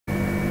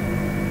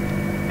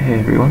Hey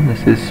everyone,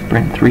 this is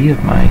Sprint 3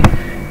 of my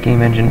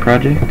game engine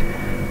project.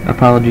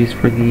 Apologies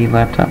for the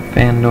laptop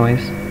fan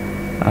noise.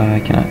 I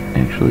cannot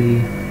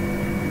actually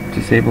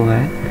disable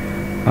that.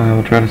 I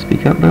will try to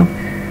speak up though.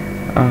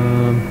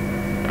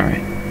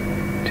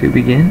 Alright, to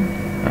begin,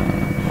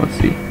 let's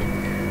see.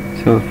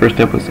 So the first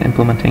step was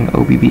implementing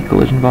OBB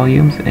collision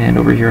volumes, and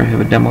over here I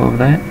have a demo of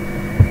that.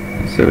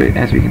 So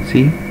as we can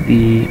see,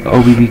 the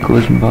OBB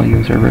collision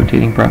volumes are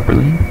rotating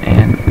properly,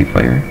 and if we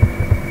fire,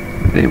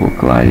 they will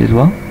collide as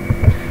well.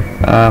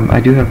 I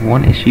do have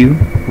one issue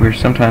where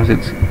sometimes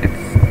it's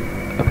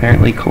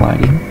apparently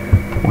colliding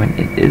when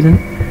it isn't.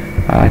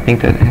 I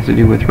think that has to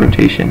do with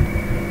rotation,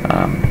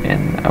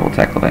 and I will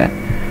tackle that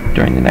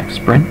during the next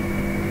sprint.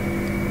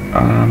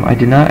 I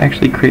did not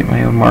actually create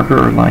my own marker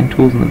or line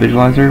tools in the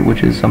visualizer,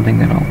 which is something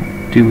that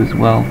I'll do as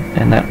well,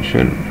 and that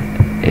should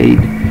aid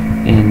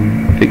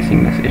in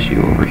fixing this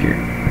issue over here.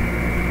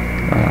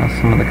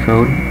 Some of the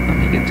code, let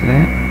me get to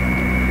that.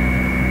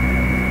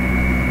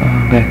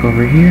 Back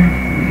over here,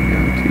 we go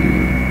to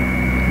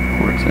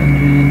Quartz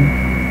Engine,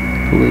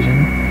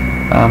 Collision.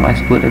 I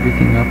split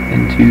everything up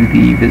into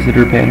the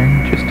visitor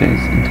pattern, just as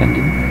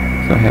intended.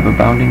 So I have a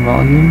bounding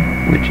volume,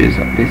 which is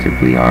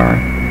basically our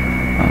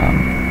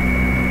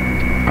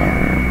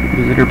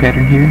visitor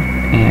pattern here,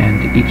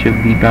 and each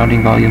of the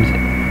bounding volumes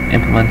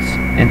implements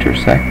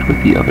intersect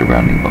with the other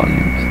bounding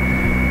volumes.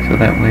 So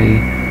that way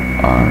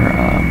our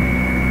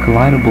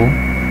collidable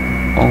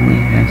only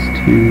has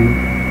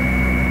to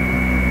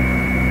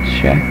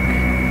check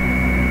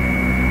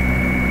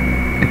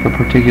if a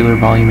particular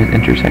volume is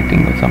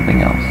intersecting with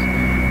something else.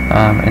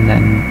 And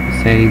then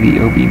say the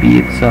OBB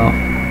itself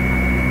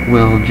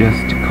will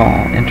just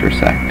call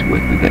intersect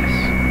with this.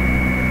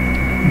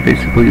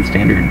 Basically the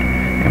standard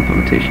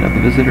implementation of the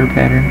visitor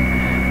pattern.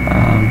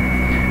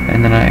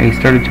 And then I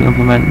started to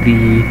implement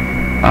the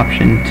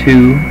option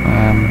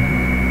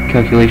 2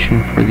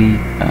 calculation for the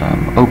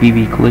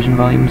OBB collision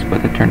volumes,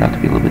 but that turned out to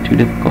be a little bit too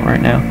difficult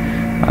right now.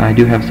 I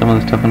do have some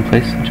of the stuff in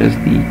place, such as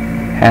the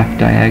half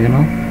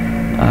diagonal.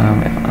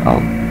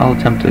 I'll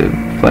attempt to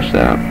flesh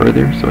that out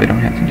further so I don't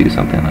have to do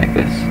something like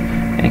this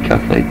and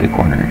calculate the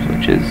corners,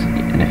 which is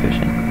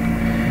inefficient.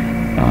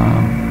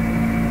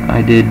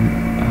 I did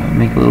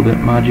make a little bit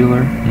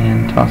modular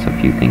and toss a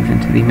few things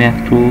into the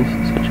math tools,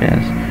 such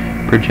as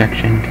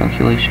projection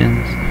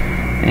calculations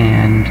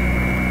and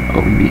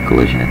OBB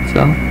collision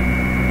itself.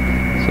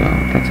 So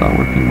that's all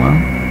working well.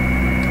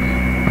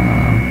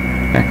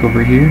 Back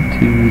over here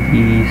to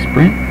the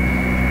sprint.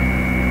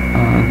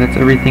 That's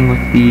everything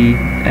with the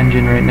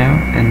engine right now,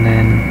 and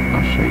then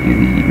I'll show you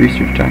the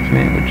research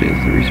document, which is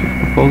the research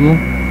proposal.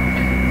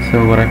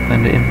 So what I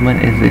plan to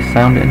implement is a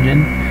sound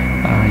engine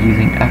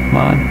using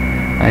Fmod.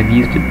 I've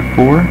used it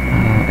before.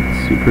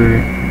 It's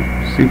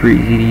super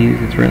easy to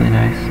use. It's really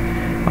nice.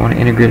 I want to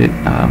integrate it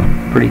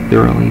pretty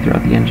thoroughly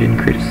throughout the engine,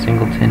 create a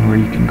singleton where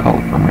you can call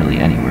it from really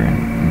anywhere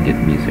and get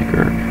music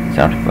or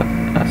sound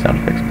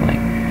effects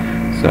playing.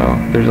 So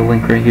there's a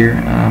link right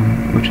here,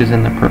 which is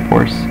in the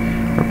Perforce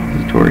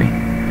repository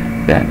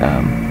that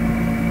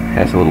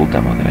has a little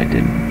demo that I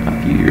did a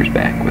few years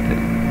back with it.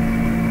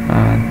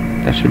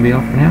 That should be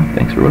all for now.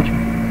 Thanks for watching.